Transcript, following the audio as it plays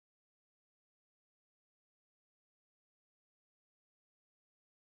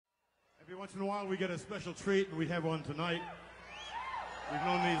once in a while we get a special treat, and we have one tonight. We've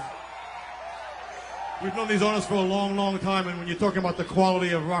known these artists for a long, long time, and when you're talking about the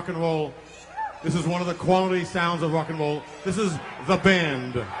quality of rock and roll, this is one of the quality sounds of rock and roll. This is The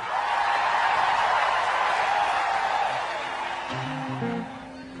Band.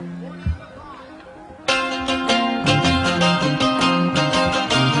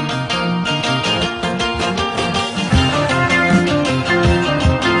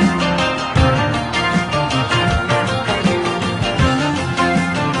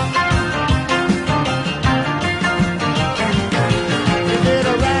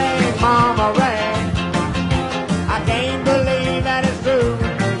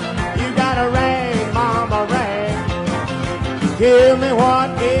 Tell me,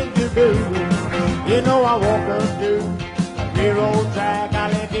 what did you do? You know I walked up to the railroad track.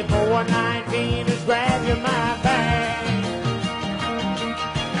 I left you for 119 to scratch in my back.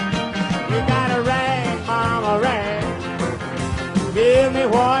 You got a rag, mama, rag. Tell me,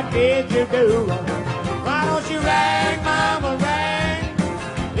 what did you do? Why don't you rag, mama, rag?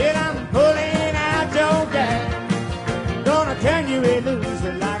 Then I'm pulling out your gag. Gonna turn you loose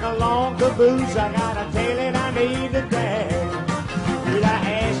like a long caboose. I got a tail and I need to drag. Did I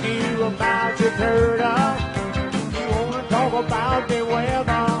ask you about your turtle? You wanna talk about the weather?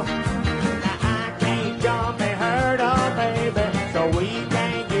 Now I can't jump the hurdle, baby, so we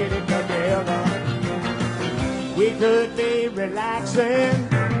can't get it together. We could be relaxing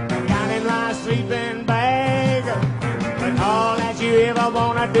down in my sleeping bag, but all that you ever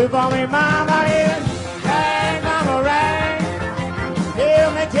wanna do for me, mama, is rag, mama, rag.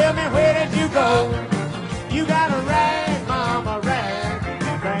 Tell me, where did you go? You got a rag, mama, rag.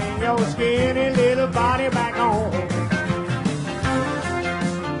 Bring your skinny little body back home.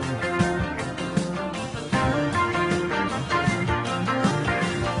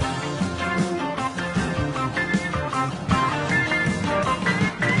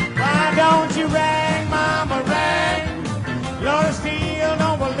 Why don't you rag, mama, rag? Lord, I still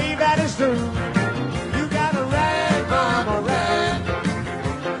don't believe that is true. You got a rag, mama, rag.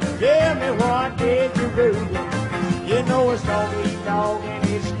 Tell me, what did you do? You know it's dog eat dog and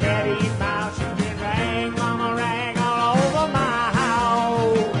it's cat eat mouse. You can rag, mama, rag all over my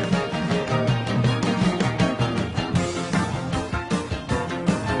house.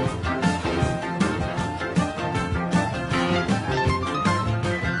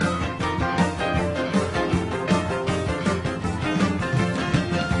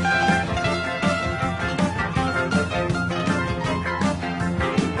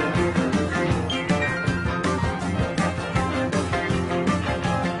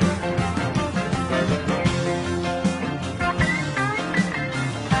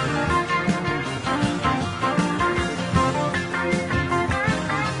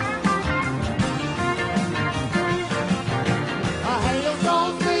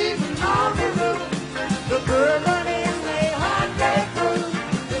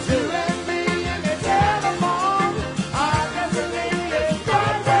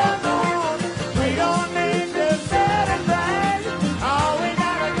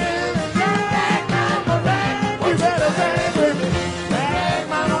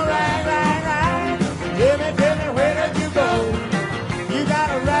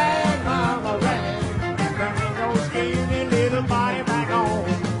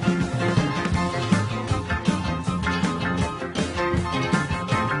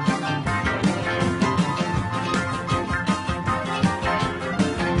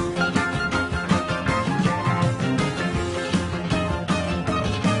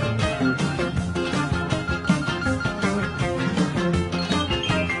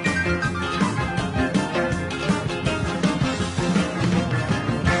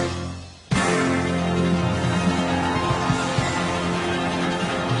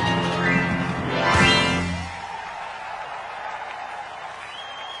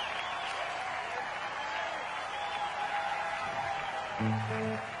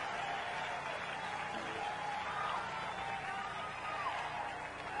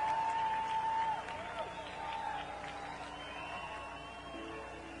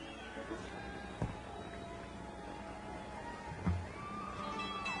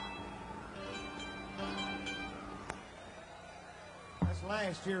 That's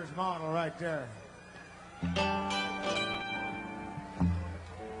last year's model right there.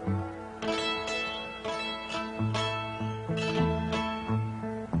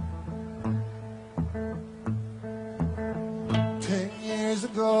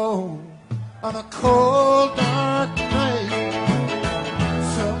 Ago, on a cold, dark night,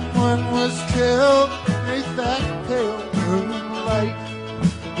 someone was killed beneath that pale moonlight.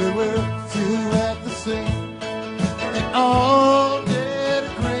 There were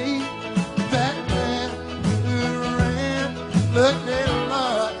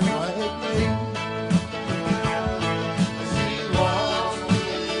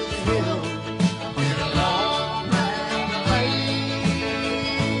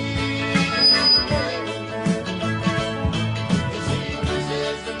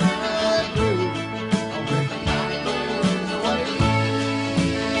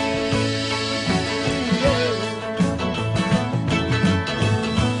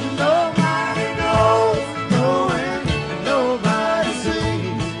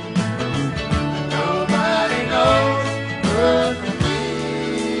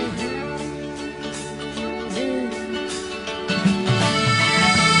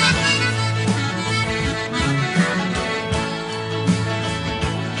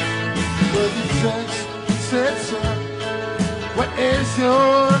Well, the judge said, son, what is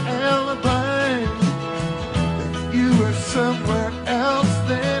your alibi? If you were somewhere else,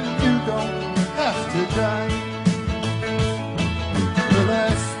 then you don't have to die. Well,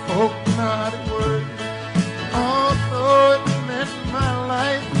 I spoke not a word, although it meant my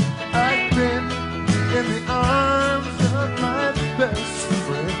life. I've been in the arms of my best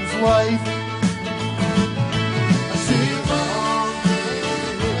friend's wife. I see long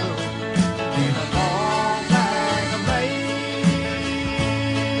hill in a long bag of rain.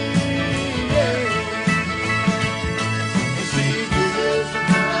 And she visits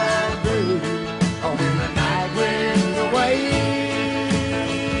my grave when the night winds away.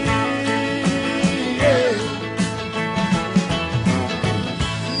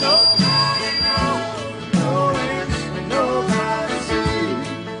 Nobody knows, no end, and nobody sees.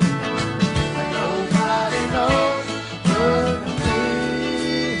 And nobody knows but me.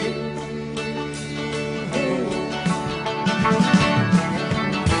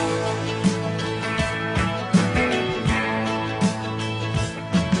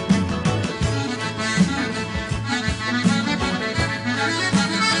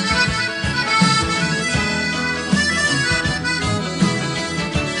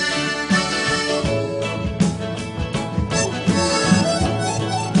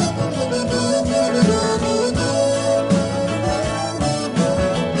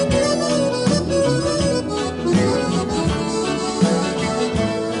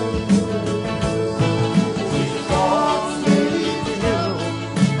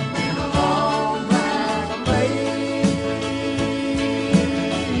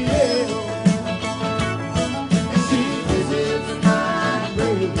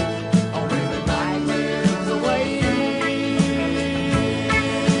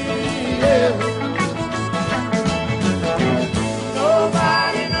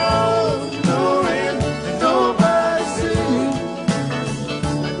 Nobody knows, no end, and nobody sees.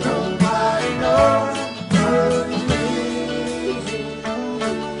 And nobody knows but me.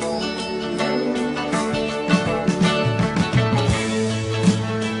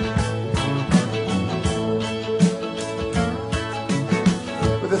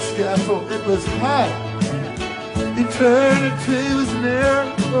 With the scaffold, it was high. Eternity was near.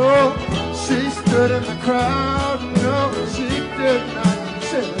 Oh, she stood in the crowd. No, she did not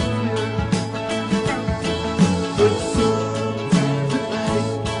shed a tear. But soon tonight,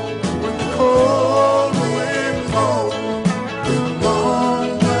 when the cold wind blows, the long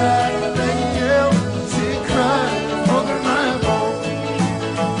black veil, she cried over my bones.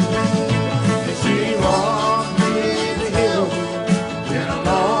 And she walked me the hill in a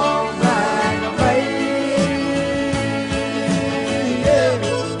long black veil.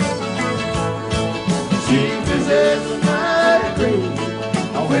 She visits my grave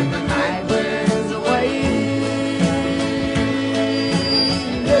when the night wears away.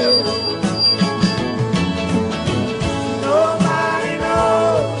 Nobody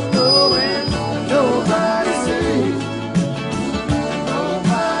knows, no end, nobody sees.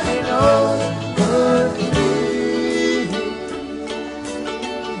 Nobody knows but me.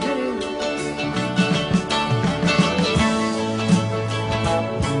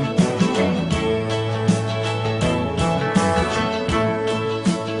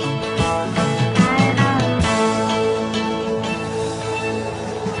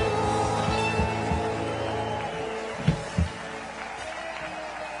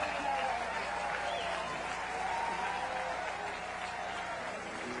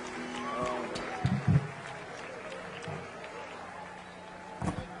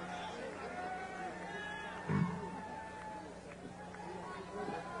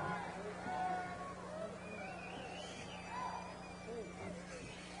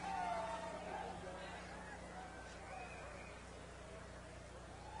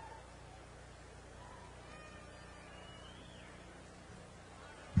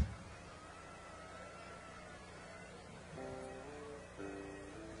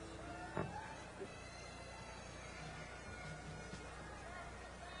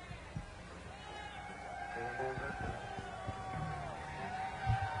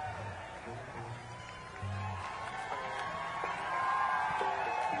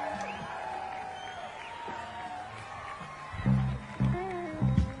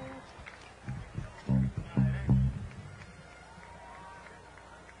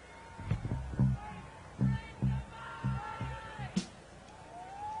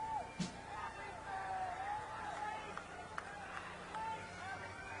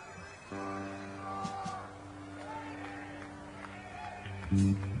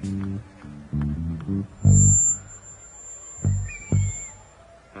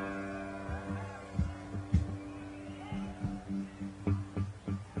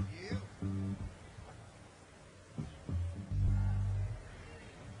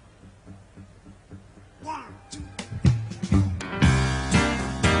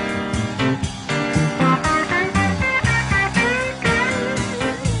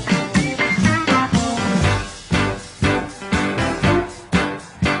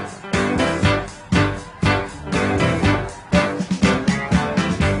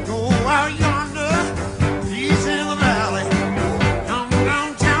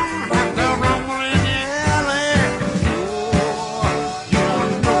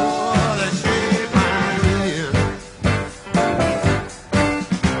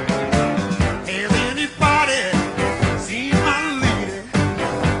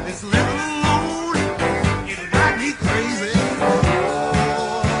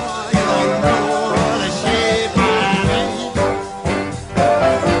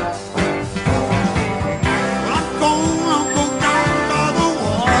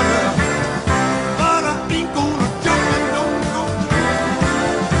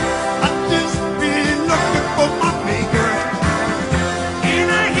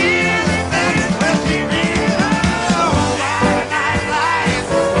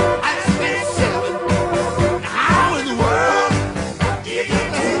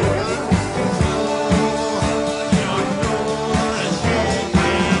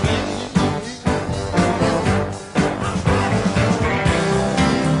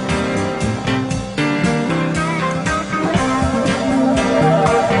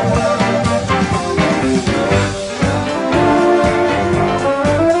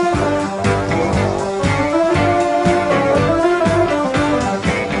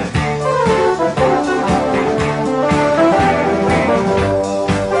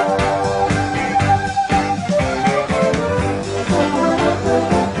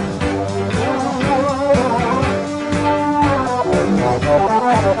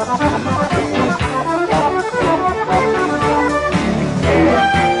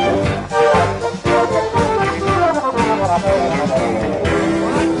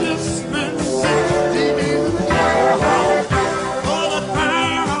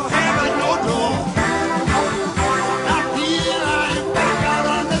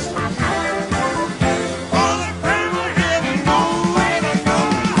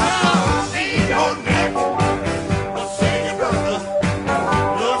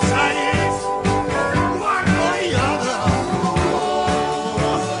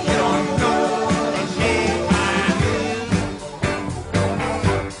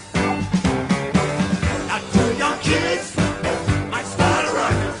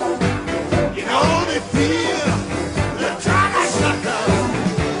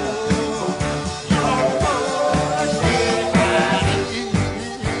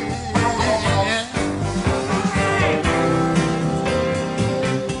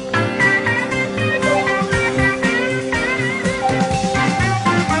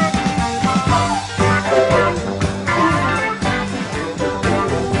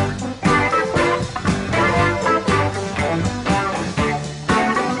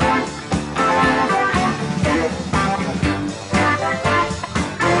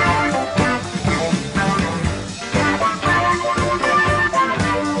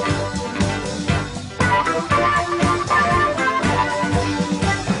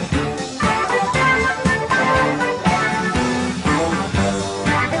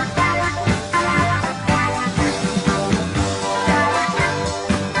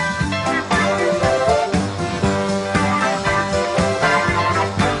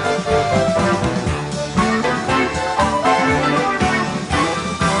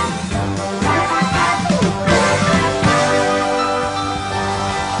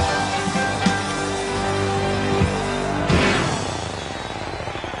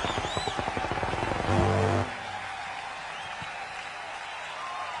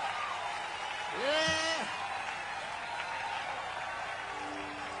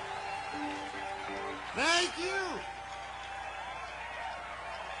 Thank you.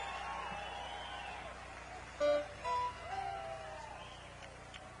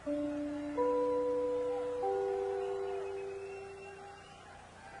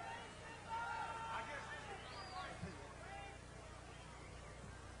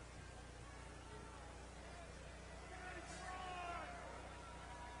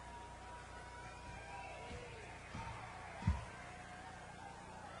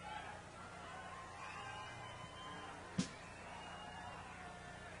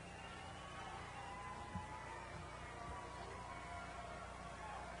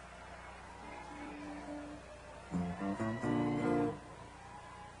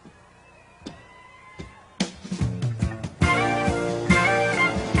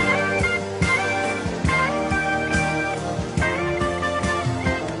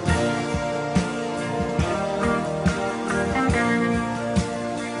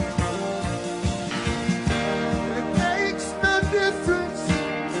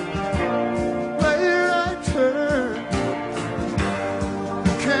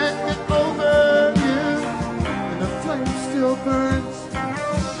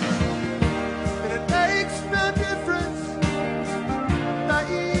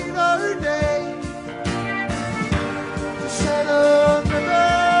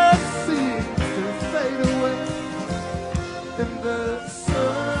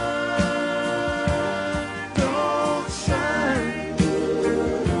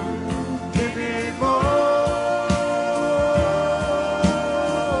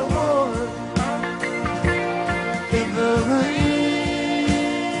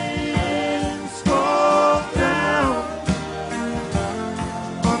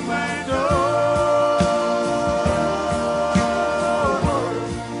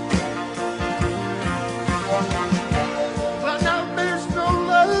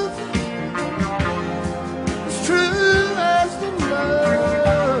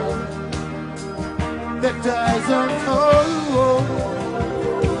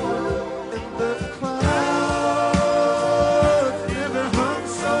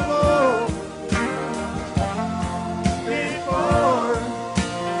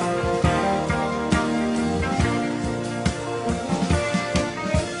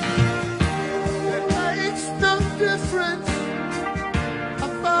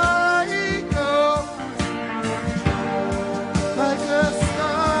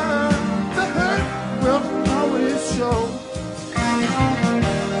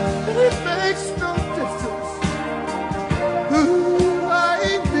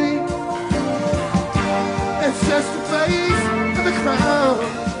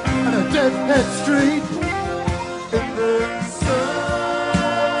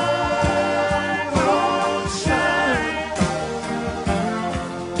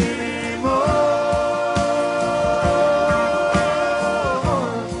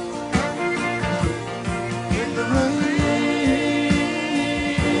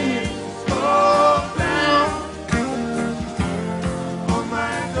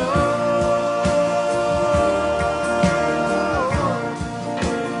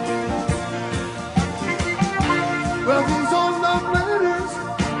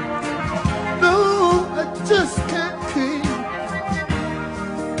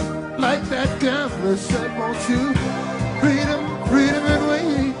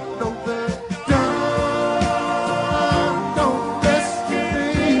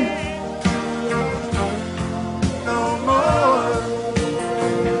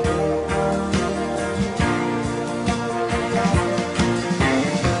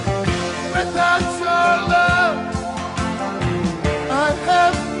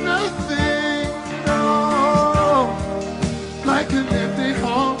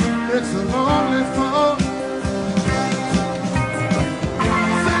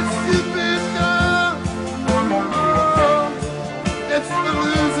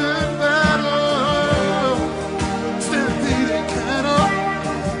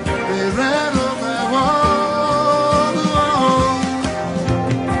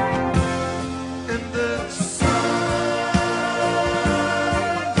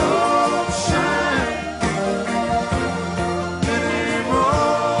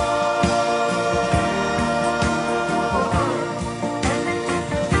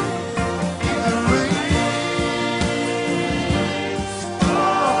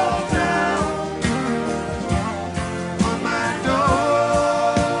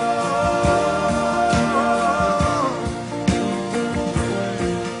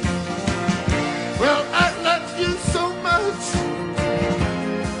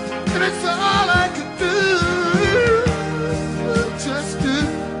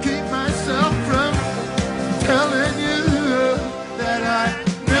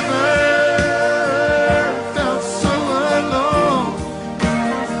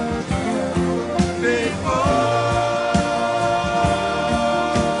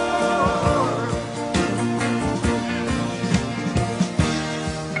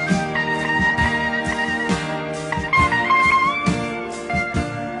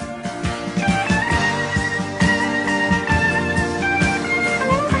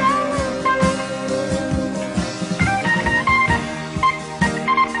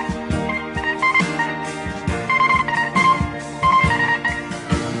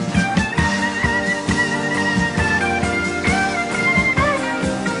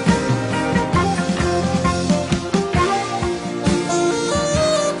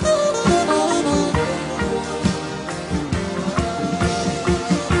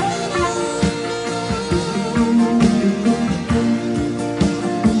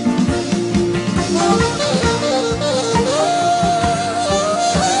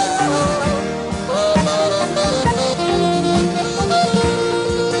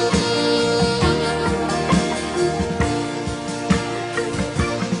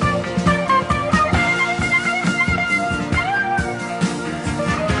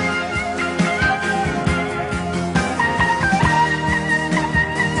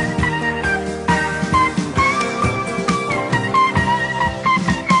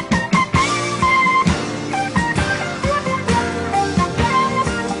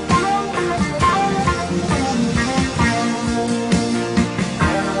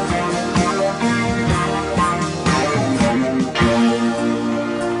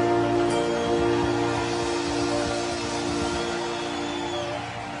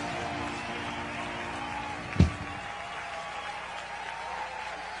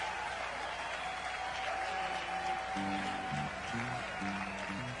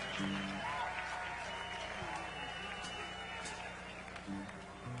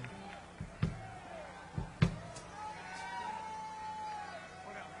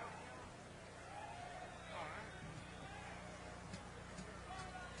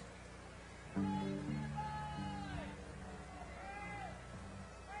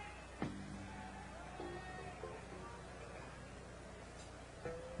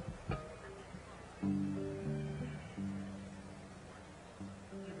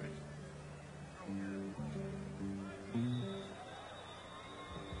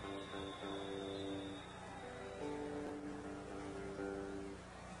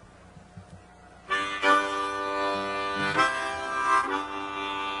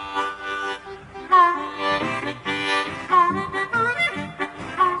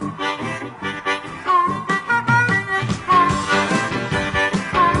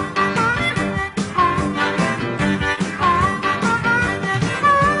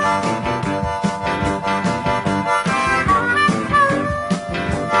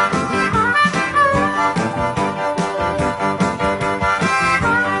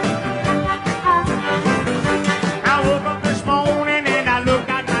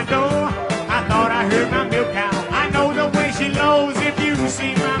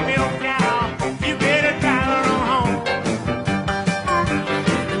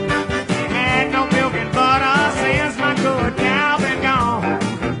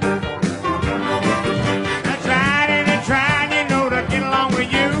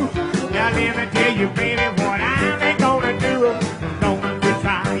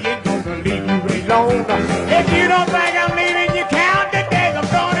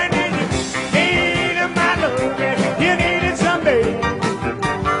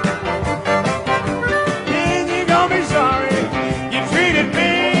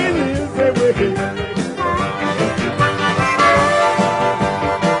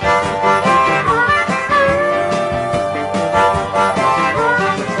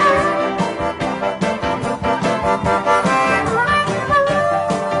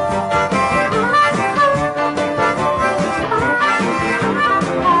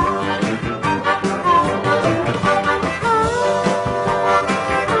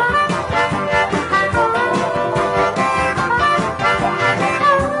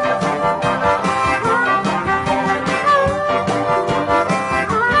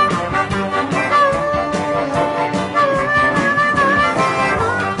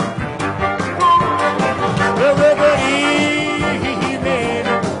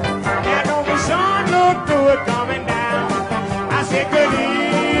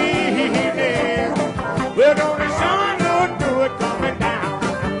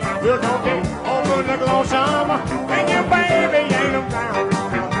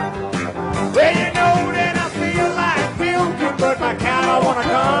 I wanna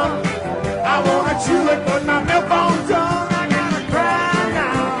come. I wanna chew it, put my milk on tongue. I gotta cry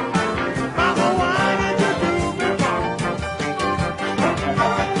now. Mama, why did you do me wrong?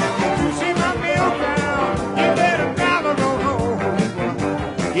 You see my milk down. You better drive her on home.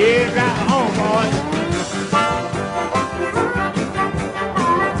 Yeah, drive her home, boy.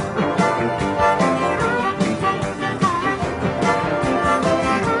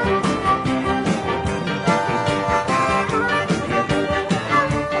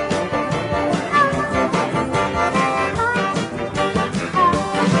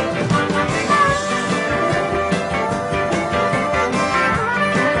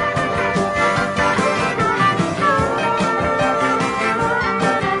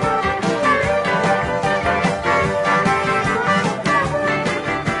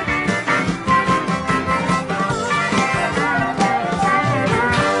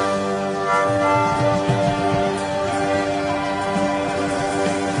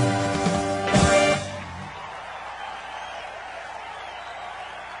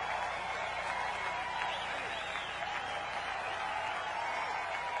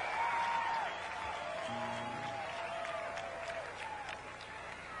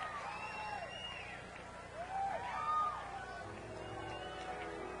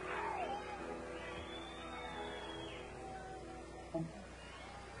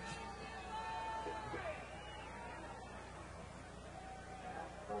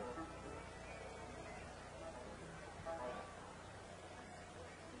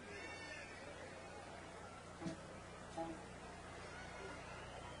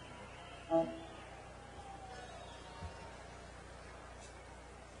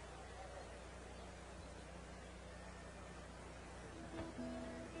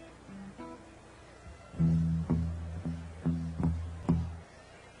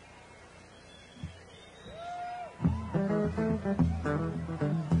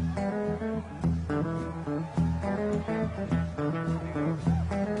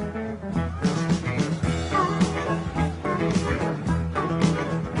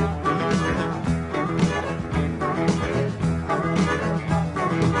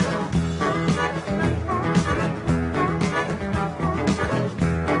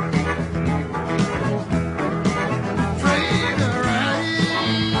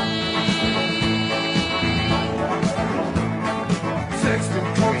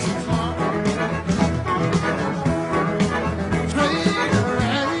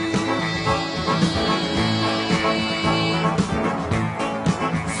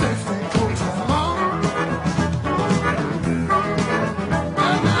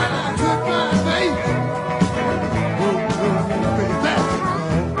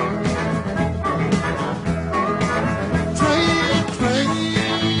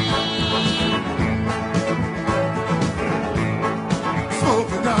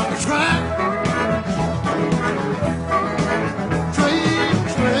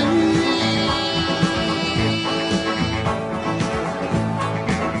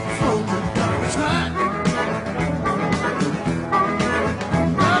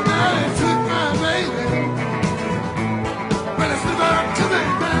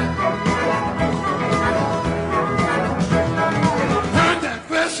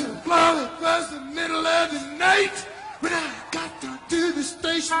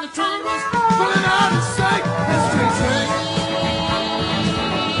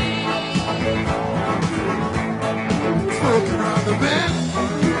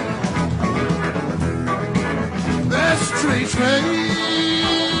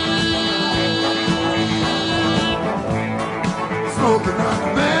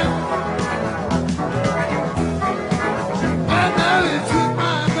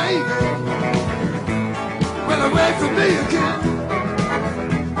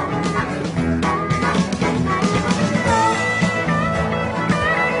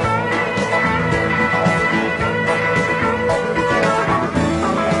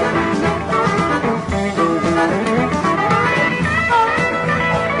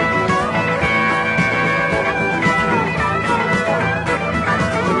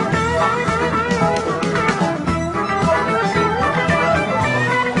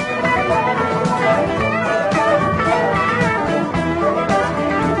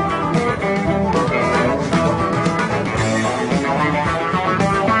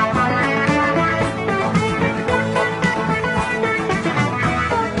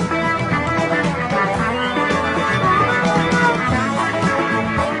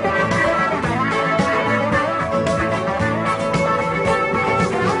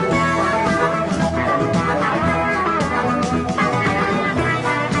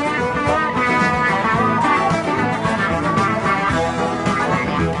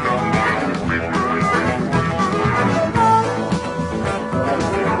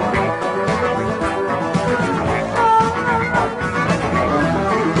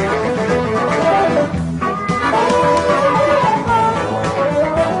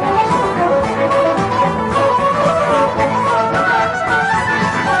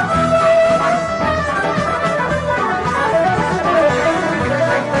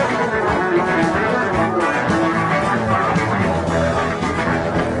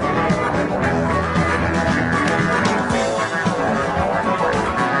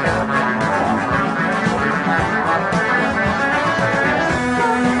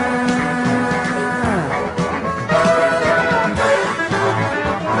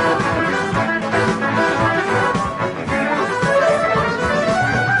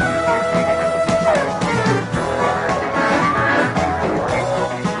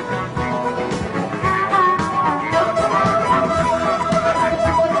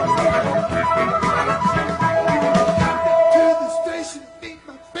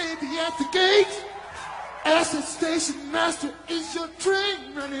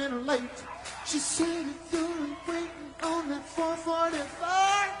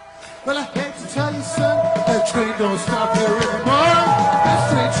 Well, I hate to tell you, son, that train don't stop here anymore. That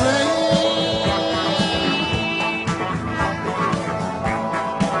state train,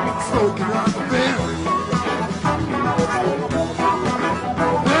 smoking on the bend.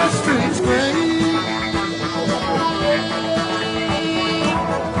 That state train,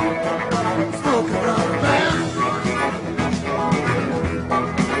 smoking on the bend.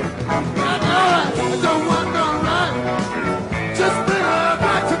 I don't want no right. Just bring her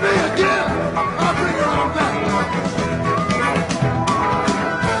back to me again. I'll bring her on back.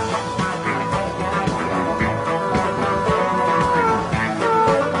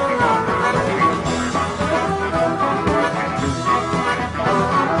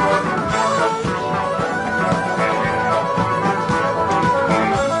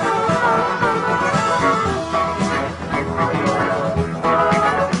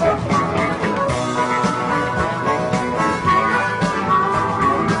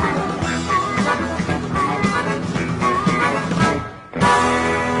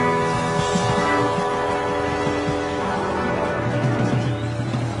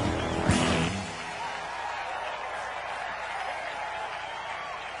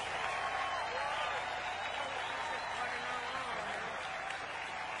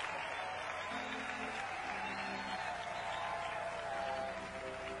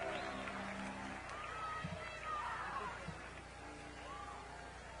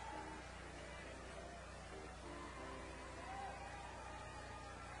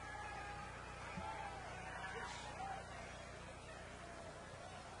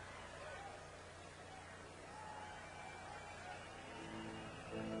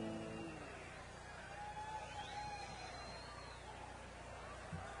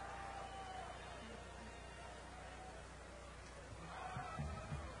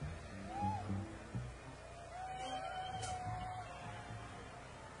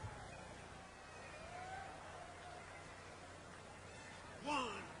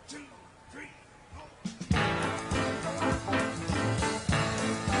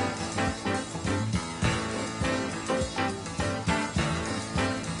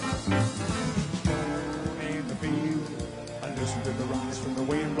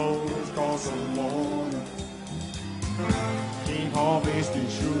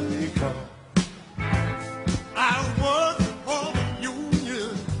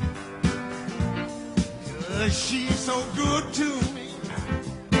 She's so good to me.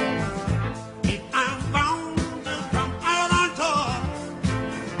 If I'm bound to come out on top,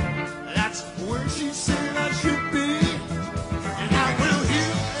 that's where she said I should be. And I will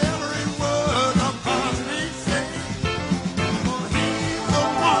hear every word of Cosby say. For he's the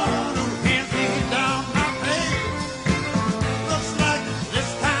one who hands me down my pay. Looks like this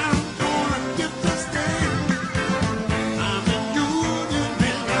time's gonna get to stay. I'm in union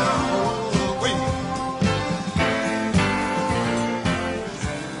now all the way.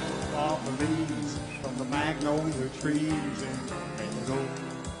 From the magnolia trees in Mexico,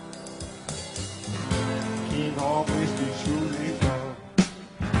 King Hog whiskey surely come.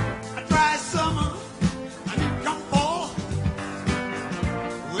 A dry summer, I need come fall,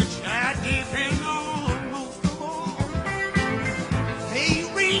 which I depend on most of all. Hey,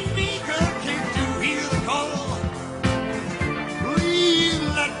 Rainmaker, can't you hear the call? Please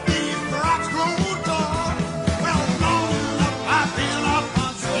let these rocks grow tall. Well, long enough I've been up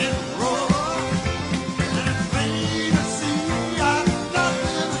on Skid Row. And it's plain to see I've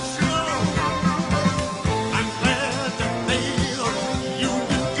nothing to show. I'm glad to fail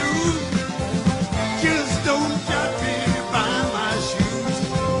union dues. Just don't judge me by my shoes.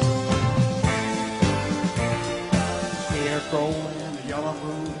 Scarecrow and the yellow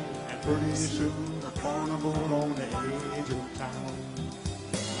moon, and pretty soon a carnival on the edge of town.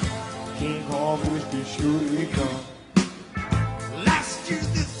 King Hog whiskey surely come. Last year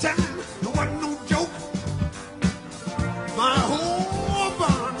this time, there wasn't no joke. My whole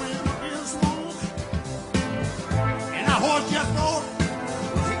barn went up in smoke. And our horse just thought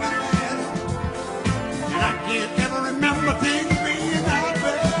was he mad. And I can't ever remember things being that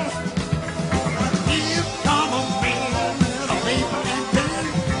bad. But here come a man with a paper and pen,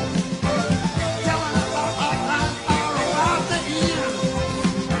 telling us all our lives are about to end.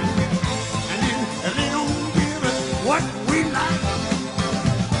 And then they don't give us what we like.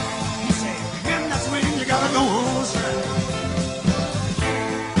 He said, "Man, that's when you gotta go on strike."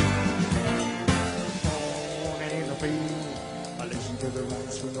 Born in the field, I listen to the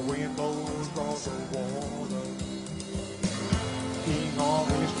rats when the wind blows across the water. King Hog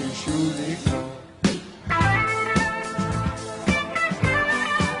whiskey surely come.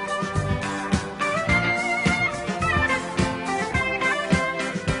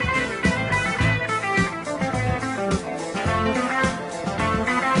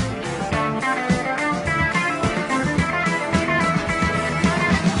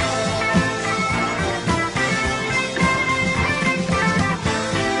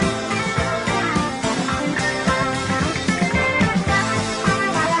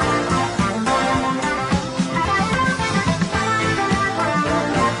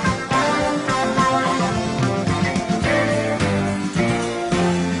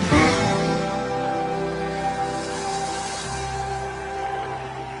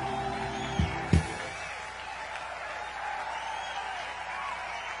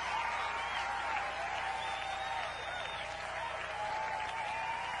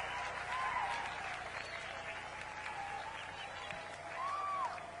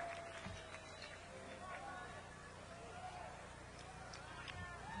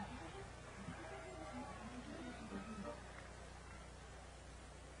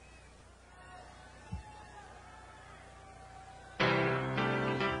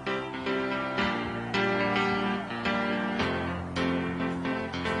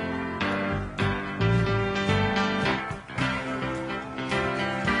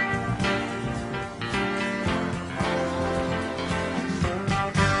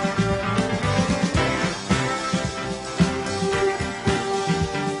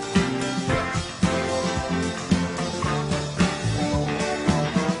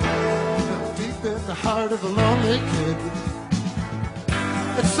 heart of a lonely kid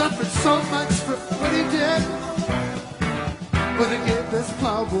that suffered so much for what he did. But he gave this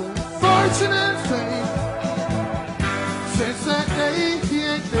plowboy fortune and fame. Since that day, he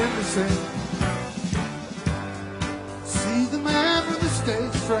ain't been the same. See the man with the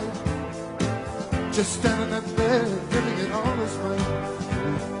stage fright, just standing up there, giving it all his might.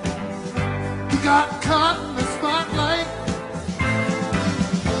 He got caught in the spotlight.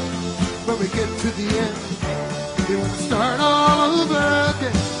 When we get to the end, he want to start all over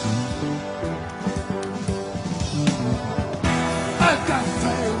again. I've got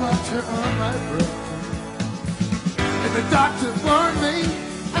fire water on my breath, and the doctor warned me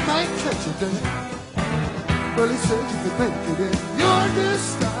I might catch a death. Well, he said you could make it in your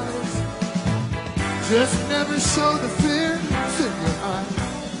disguise. Just never show the fear that's in your eyes.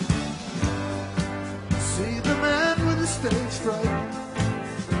 See the man with the stage fright,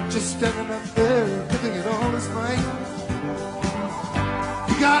 just standing up there, giving it all his might.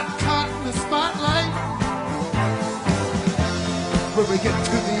 He got caught in the spotlight. When we get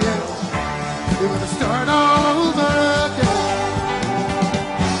to the end, we're gonna start all over again.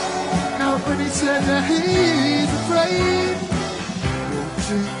 Now when he said that he's afraid, won't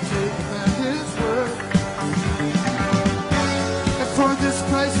you take him at his word? And for this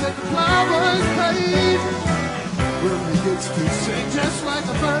price that the flowers paid, when he gets to sing just like a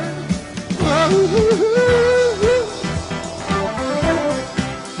bird. Whoa.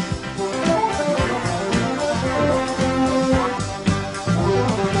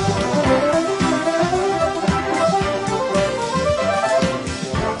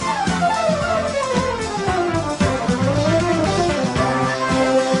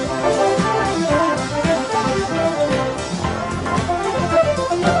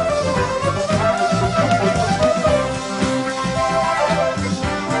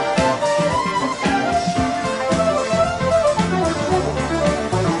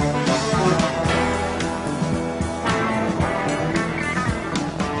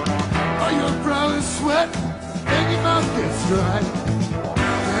 Dry.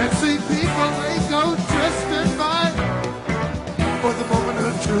 Can't see people, they go drifting by. For the moment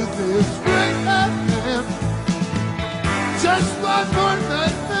of truth is right at hand. Just one more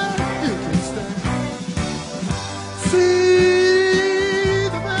nightmare you can stand. See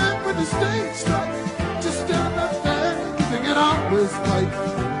the man with the stage strike, just standing up there, giving it all his might.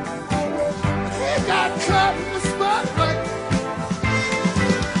 He got caught in the spotlight.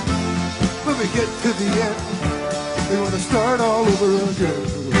 When we get to the end, they want to start all over again.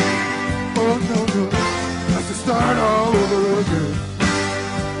 Oh no, no, have to start all over again.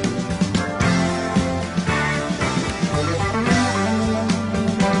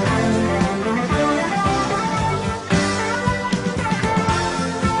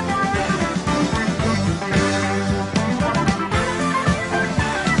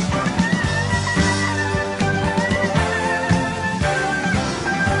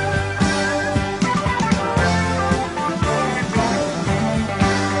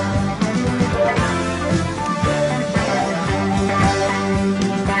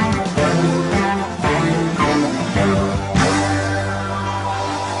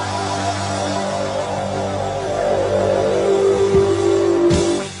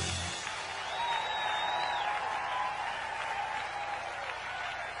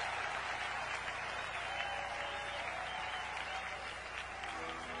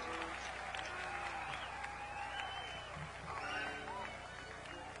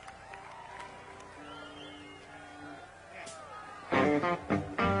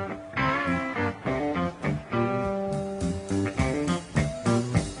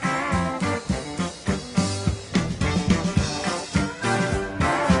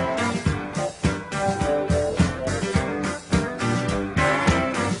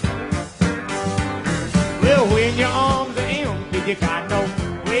 Well, when your arms are empty, you got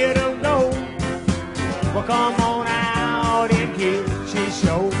nowhere to go. Well, come on out and get your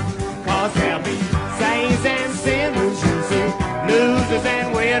show. 'Cause there'll be saints and sinners, you see, losers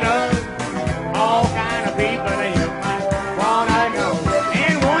and winners, all kind of people that you might wanna know.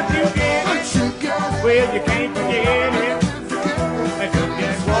 And once you get it, well, you can't forget it. They took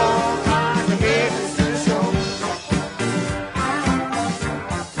just one time to get it to show.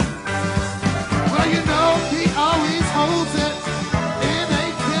 Well, you know, he always holds it in a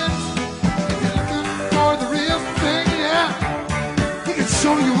pinch. If you're looking for the real thing, yeah, he can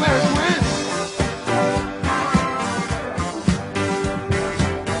show you where it went.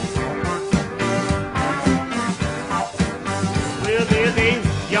 Well, there's a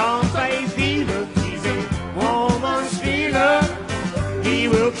young faith healer, he's a woman stealer. He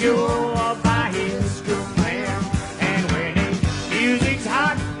will cure by his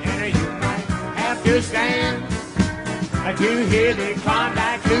to hear the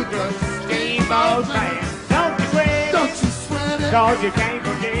Klondike Lucas Steamboat Band. Don't you sweat Don't it, you sweat it. 'cause you can't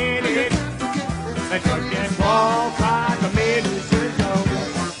forget it. But you just walk like a medicine show.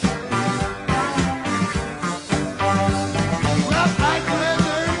 Well, like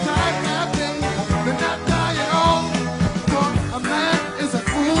leather tight nothing, but not die at all. For a man is a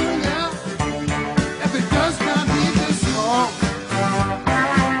fool, yeah, if he does not heed his song.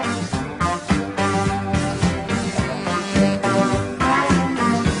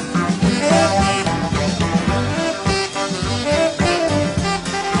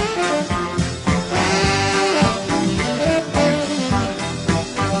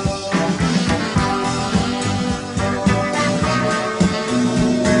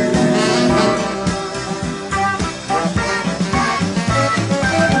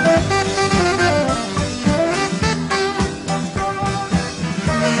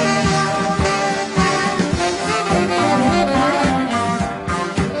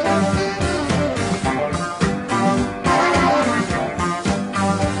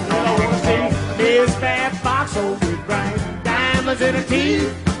 In her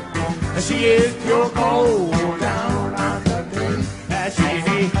teeth, she is pure gold down on the knee. She's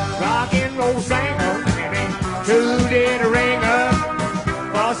a rock and roll singer, and a two-did ringer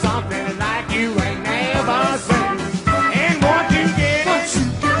for something like you ain't never seen. And once you get it,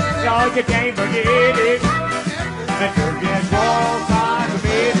 y'all you can't forget it. But you just walk on the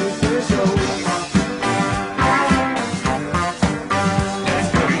business show. That's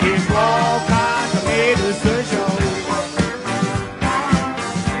good, you just walk on the business show.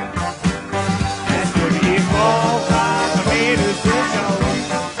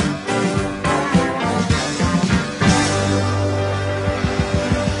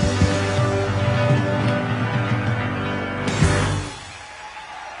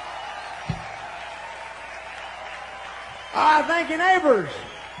 Thank you, neighbors.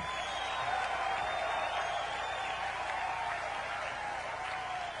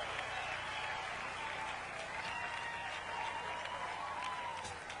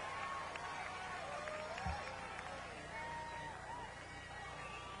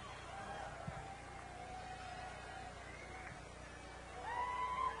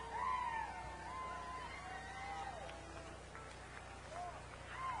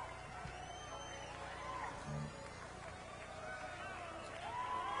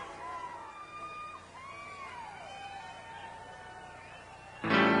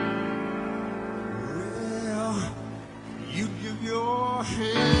 Your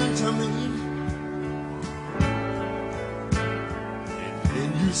hand to me, and then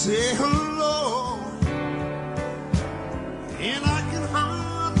you say hello, and I can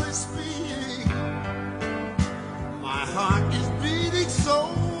hardly speak. My heart is beating so,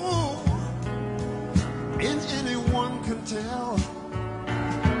 and anyone can tell.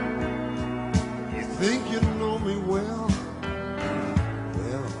 You think you know me well,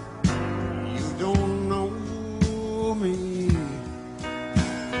 well, you don't know me.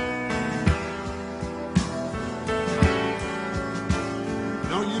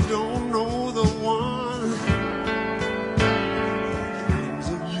 Don't know the one dreams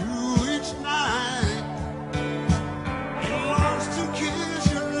of you each night. It longs to kiss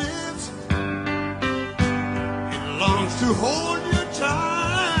your lips. It longs to hold you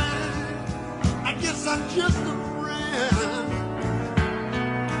tight. I guess I'm just a friend.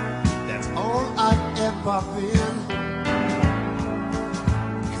 That's all I've ever been.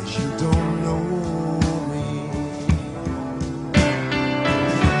 'Cause you don't know.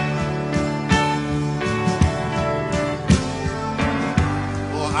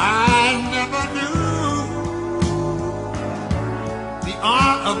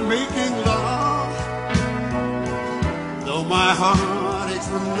 Of making love, though my heart aches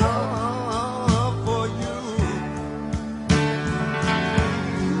for love for you.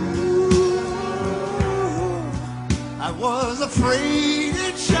 I was afraid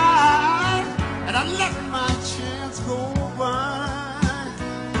and shy, and I let my chance go by.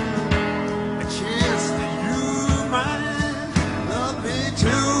 A chance that you might love me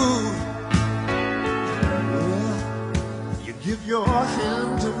too. Give your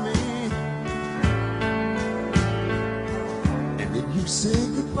hand to me, and then you say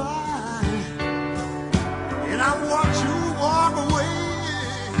goodbye, and I watch you walk away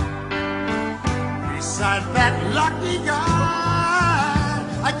beside that lucky guy.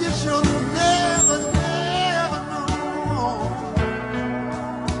 I guess you'll never, never know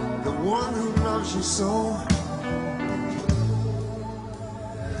the one who loves you so,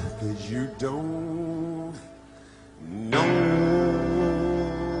 'cause you don't know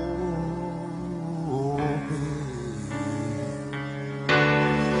me.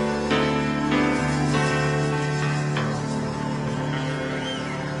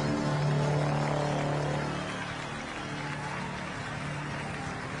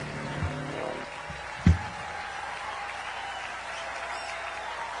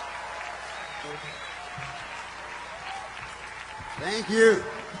 Thank you.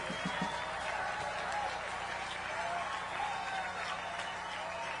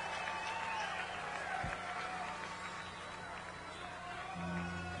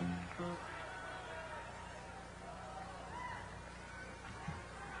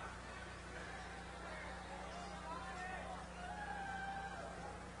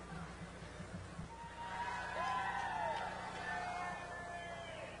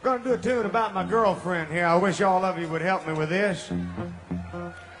 Gonna do a tune about my girlfriend here. I wish all of you would help me with this.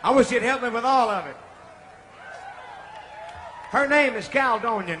 I wish you'd help me with all of it. Her name is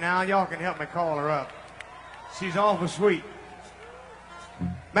Caledonia now. Y'all can help me call her up. She's awful sweet.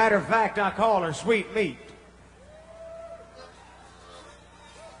 Matter of fact, I call her Sweet Meat.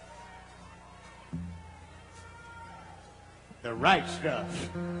 The right stuff.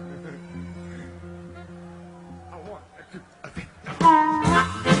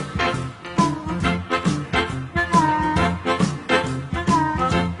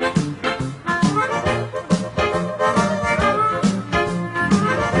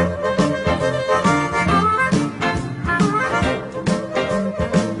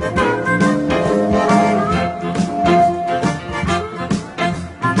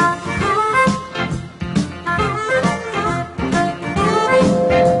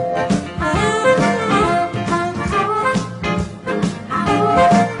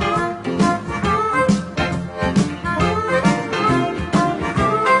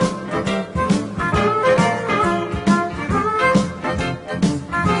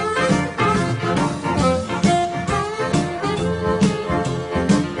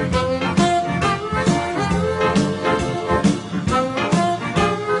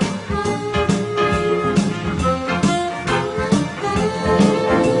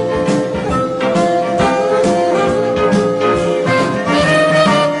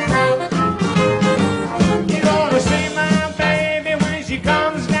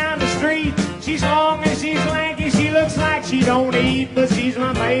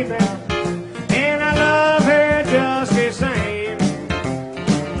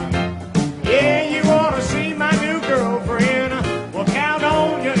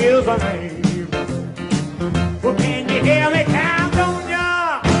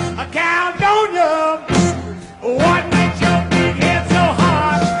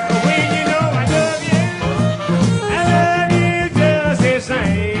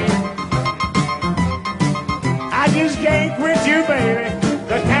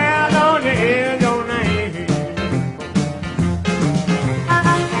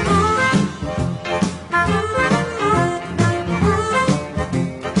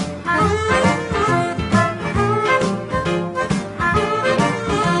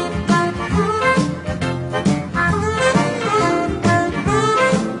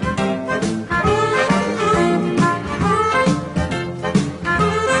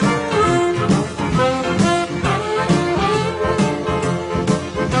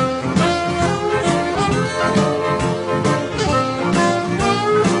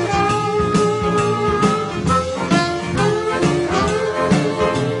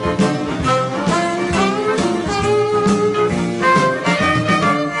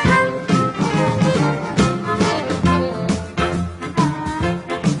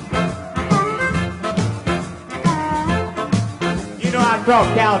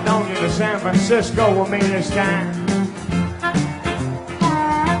 Brought Caledonia to San Francisco with me this time.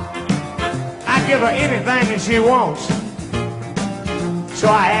 I give her anything that she wants. So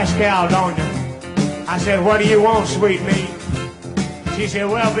I asked Caledonia, I said, what do you want, sweet meat? She said,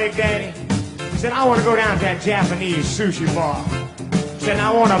 well, Big Daddy, she said, I want to go down to that Japanese sushi bar. She said,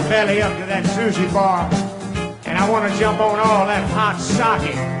 I want to belly up to that sushi bar, and I want to jump on all that hot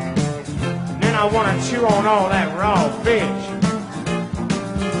sake. And then I want to chew on all that raw fish.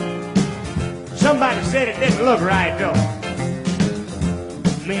 Somebody said it didn't look right, though.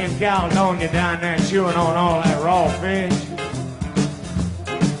 Me and Caledonia down there chewing on all that raw fish.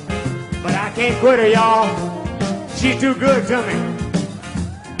 But I can't quit her, y'all. She's too good to me.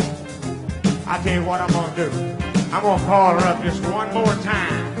 I tell you what I'm gonna do. I'm gonna call her up just one more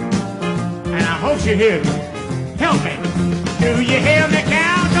time. And I hope she hears me. Help me. Do you hear me,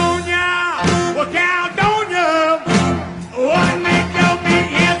 Caledonia? Well, Caledonia, what makes your big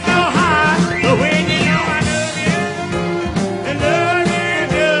head so hot? But when you know I love you, and love you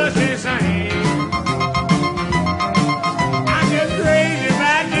just the same. I'm just crazy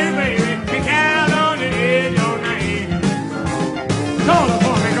about you, baby. And Caledonia is your name. Call her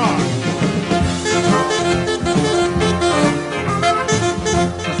for me, God.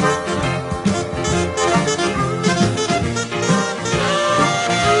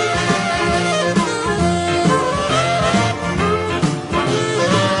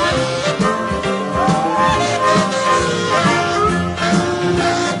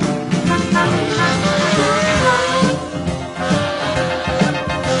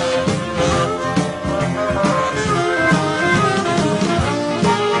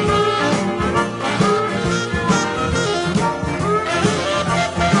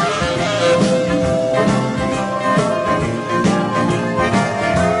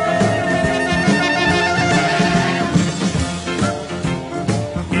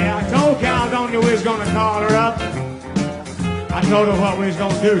 was gonna call her up. I told her what we was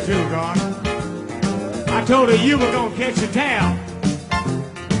gonna do too, God. I told her you were gonna catch a towel.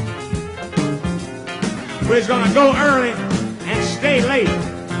 We was gonna go early and stay late.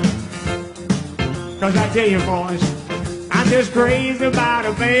 Cause I tell you boys, I'm just crazy about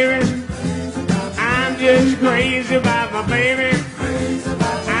a baby. I'm just crazy about my baby.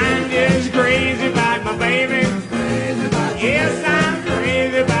 I'm just crazy about my baby. Yes, I'm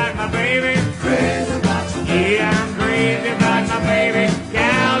crazy about my baby. Yeah, I'm crazy about my baby.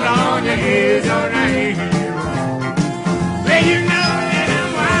 California is on the hill. Let you know that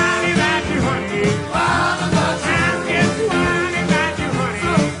I'm wild about you, honey. I'm just wild about you, honey.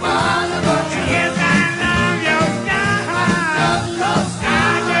 Yes, I love your style. I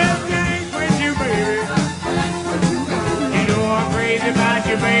just can't quit you, baby. You know I'm crazy about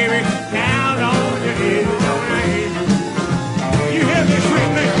you, baby. California is on the hill. You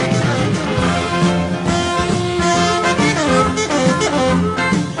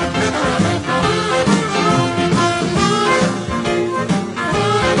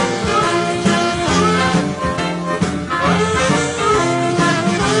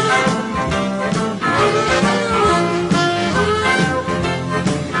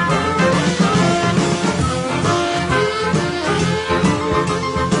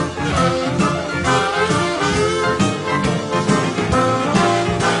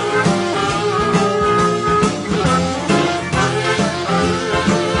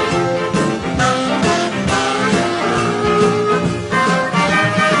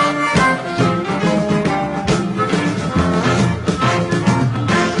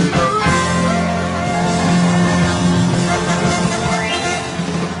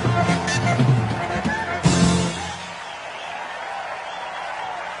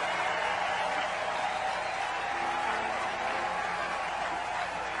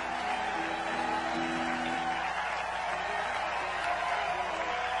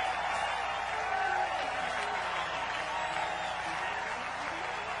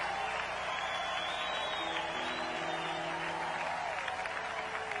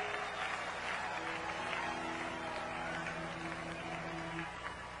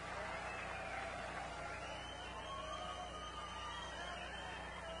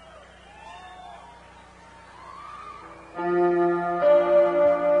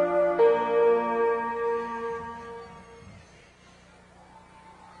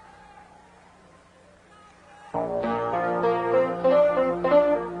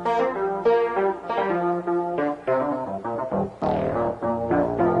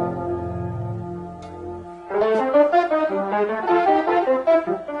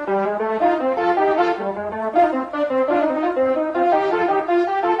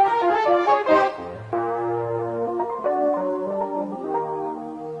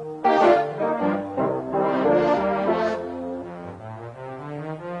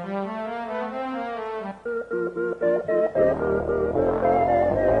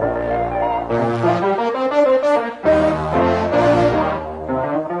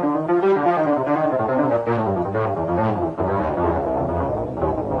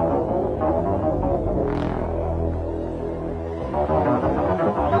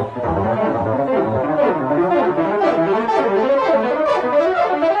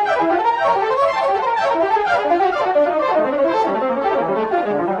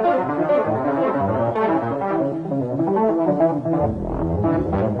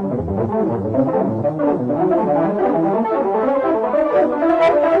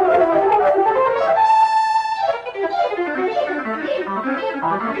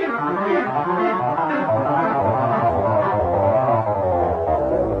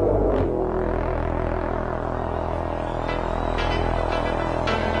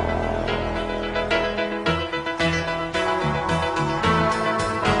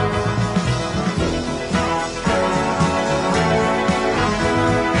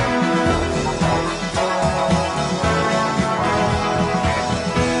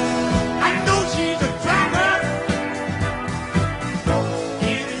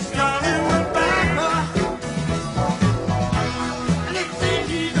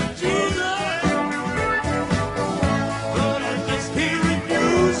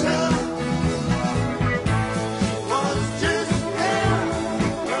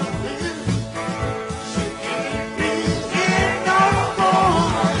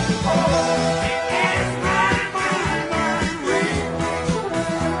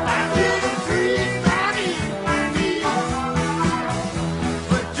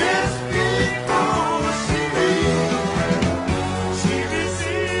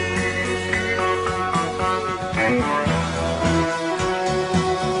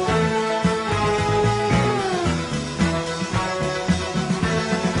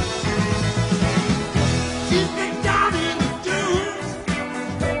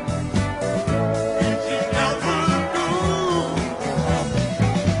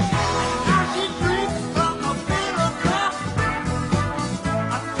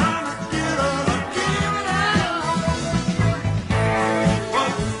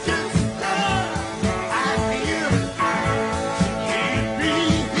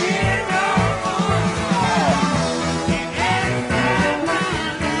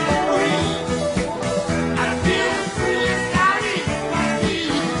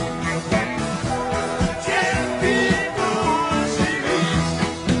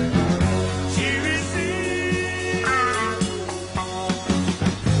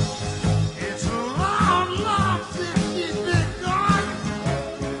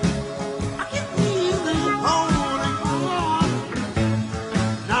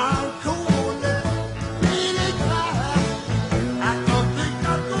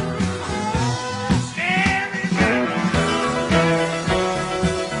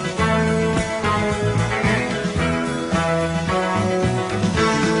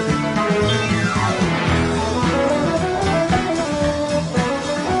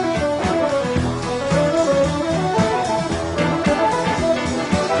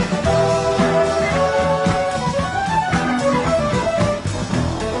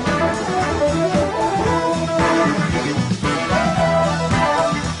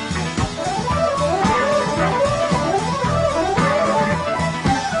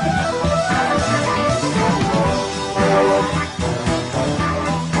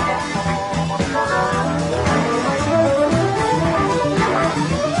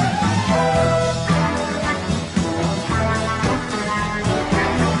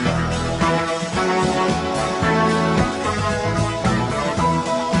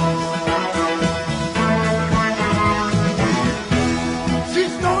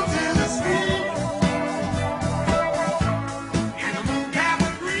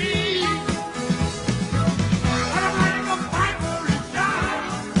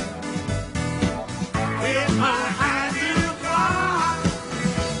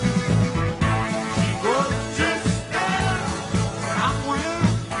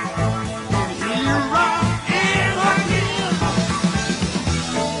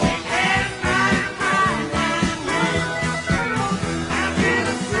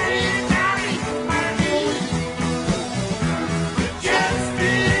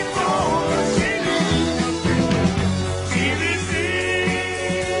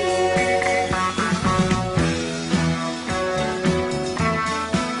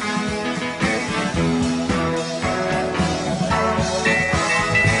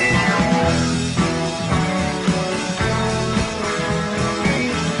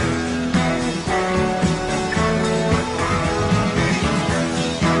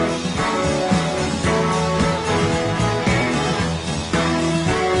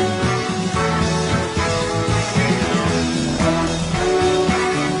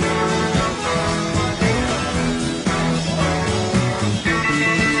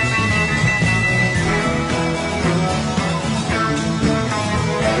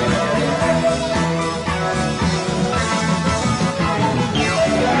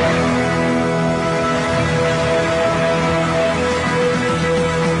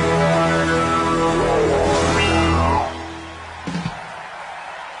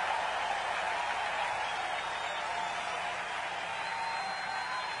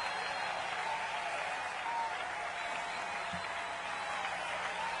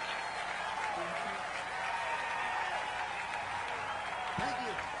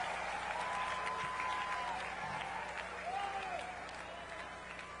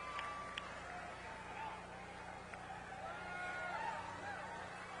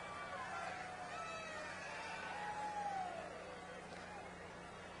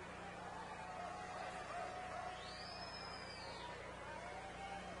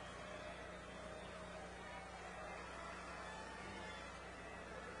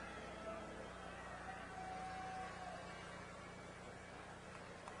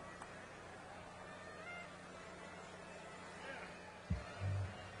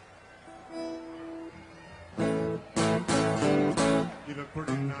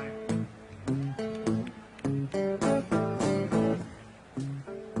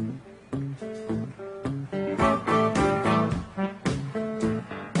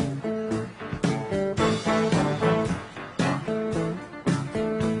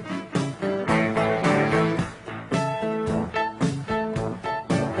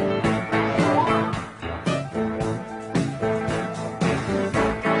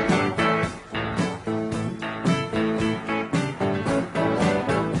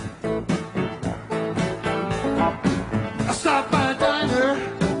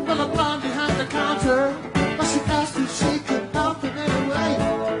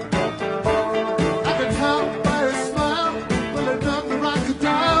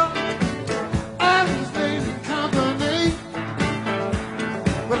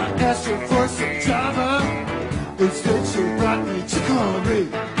coffee.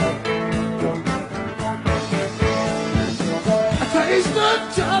 I taste the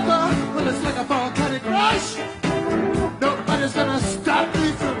Java, well it's like a volcanic rush. Nobody's gonna stop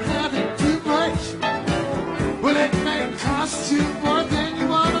me from having too much. Well, it may cost you more than you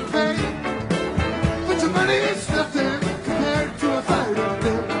wanna pay, but your money is nothing compared to a fighting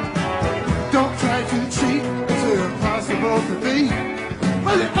day. Don't try to cheat, it's impossible to be.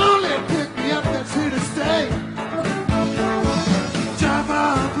 Well, it only picked me up that's here to stay. Java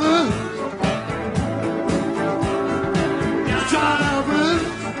Blues, Java Blues,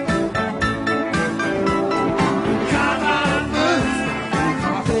 Java Blues,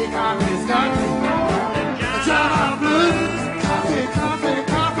 coffee, coffee's got me. Java Blues, coffee, coffee,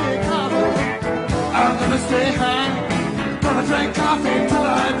 coffee, coffee. I'm gonna stay high, gonna drink coffee till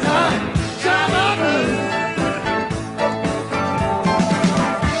I die. Java Blues.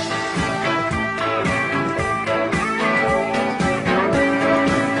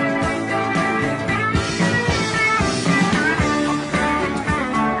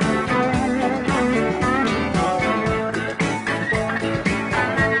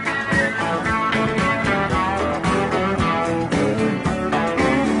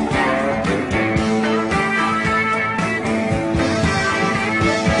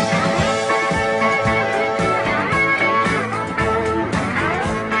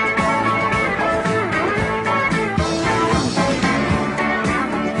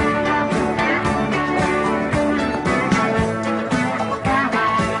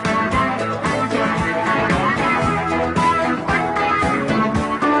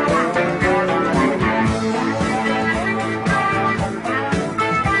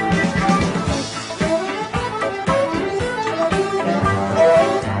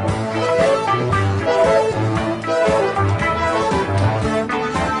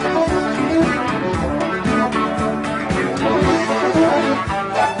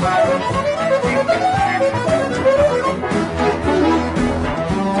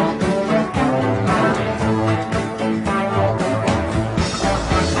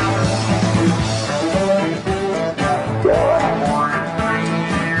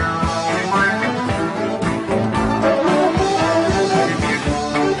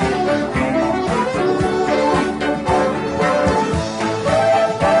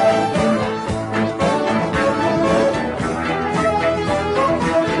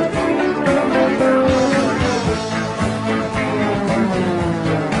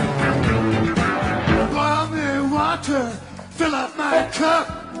 Fill up my cup.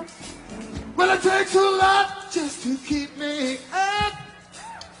 Well, it takes a lot just to keep me up.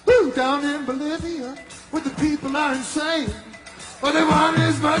 Woo, down in Bolivia, where the people are insane. Well, they want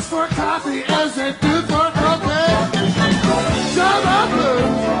as much for coffee as they do for cocaine. Java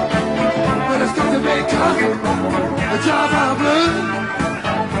Blues, well, it's got to make coffee. Java Blues,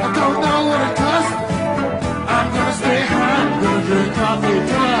 I don't know what it costs. I'm gonna stay high, I'm gonna drink coffee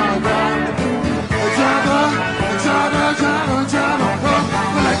till I die. Java, Java, oh,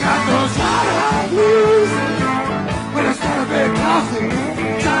 well, I got those Java Blues. Well, it's gotta be coffee,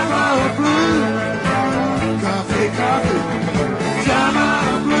 Java Blues. Coffee, coffee, Java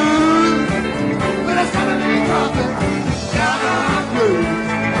Blues. Well, it's gotta be coffee, Java Blues.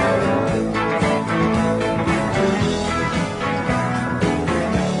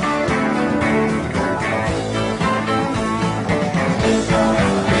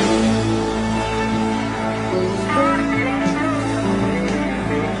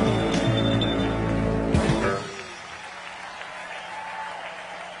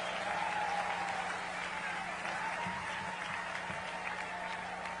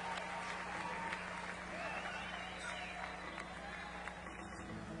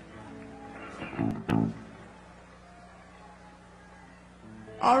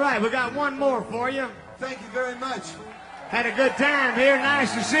 All right, we got one more for you. Thank you very much. Had a good time here.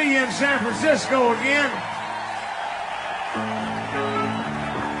 Nice to see you in San Francisco again.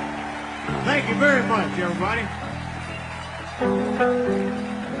 Thank you very much, everybody.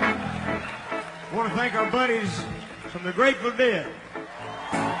 I want to thank our buddies from the Grateful Dead.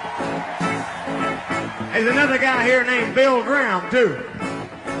 There's another guy here named Bill Graham, too.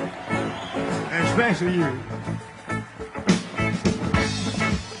 And especially you.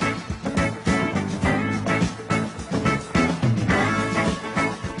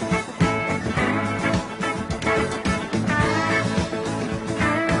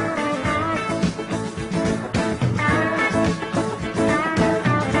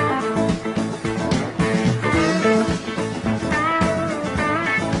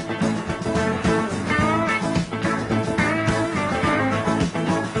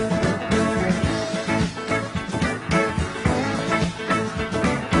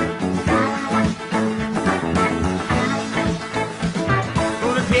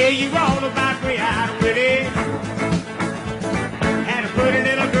 tell you all about Grey-Eyed Willie. Had a pretty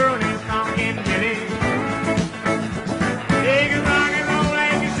little girl named Stonkin' Billy. They can rock and roll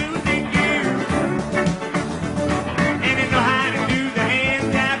like a Susie Q. And they know how to do the hand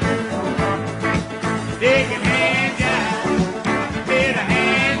jive too. They can hand jive, bit of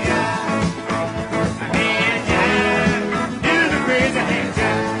hand jive. A hand jive, do the crazy hand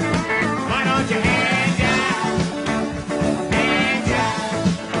jive. Why don't you hand jive, hand jive,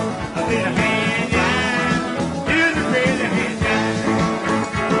 a bit of hand jive, do the crazy hand jive.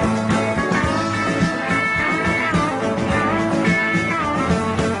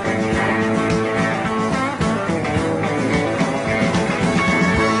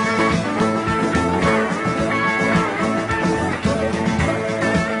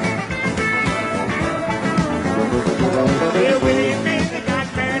 Well, Willie and Mary got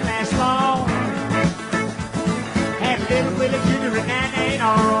married last fall. Had a little Willie Jr. and that ain't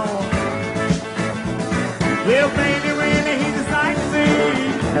all. Well, baby Willie, he's a sight to see.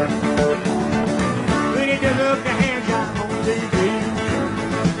 Willie just look the hand job on TV.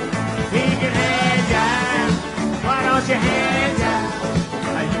 He can hand jive. Why don't you hand jive?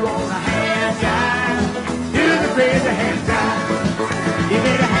 Are you on a hand jive? Do the crazy hand jive. Give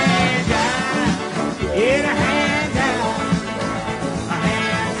it a hand jive. Get a hand jive. A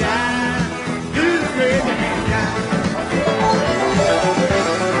hand jive. Do the crazy hand jive.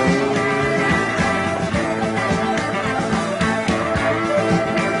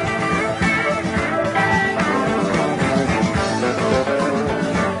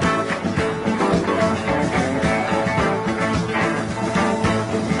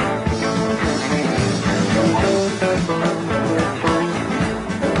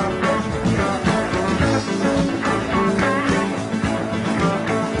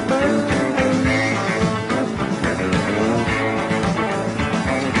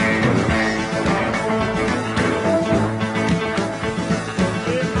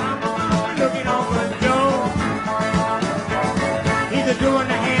 His mama looking over Joe. He's a doing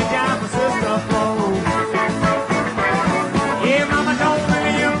the hand job for Sister Flo. Yeah, mama told me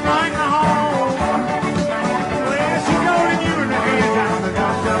you run home. Well, she told you in the hand job and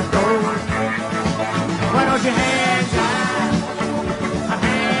got some gold. Why don't you hand jive? A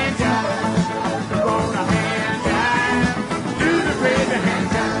hand jive. Go on a hand jive. Do the crazy hand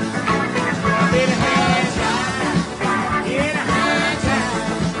jive. A bit of hand jive. Get a hand jive.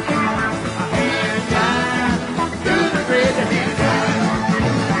 A hand jive. Do the crazy hand jive.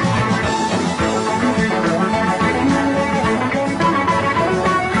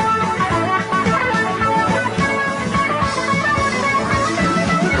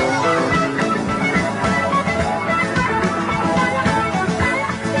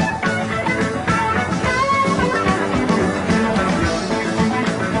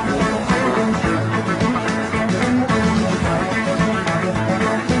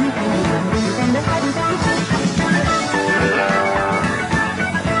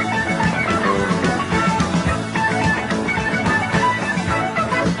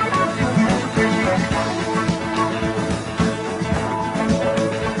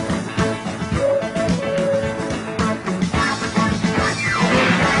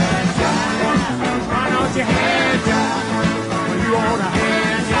 Why don't you hand jive? Well, you want a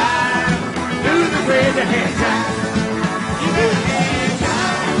hand jive? Do the crazy hand jive. Give it a hand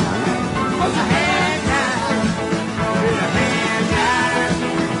jive. What's a hand jive? Give it a hand jive.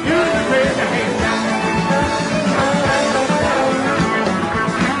 Do the crazy hand jive.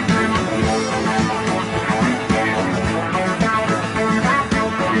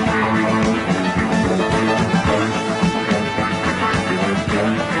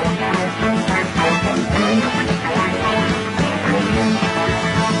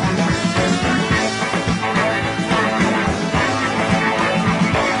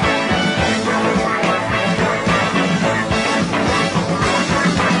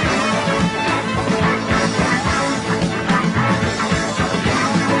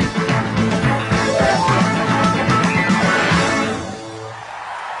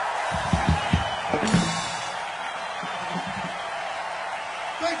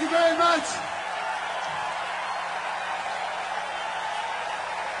 Thank you very much.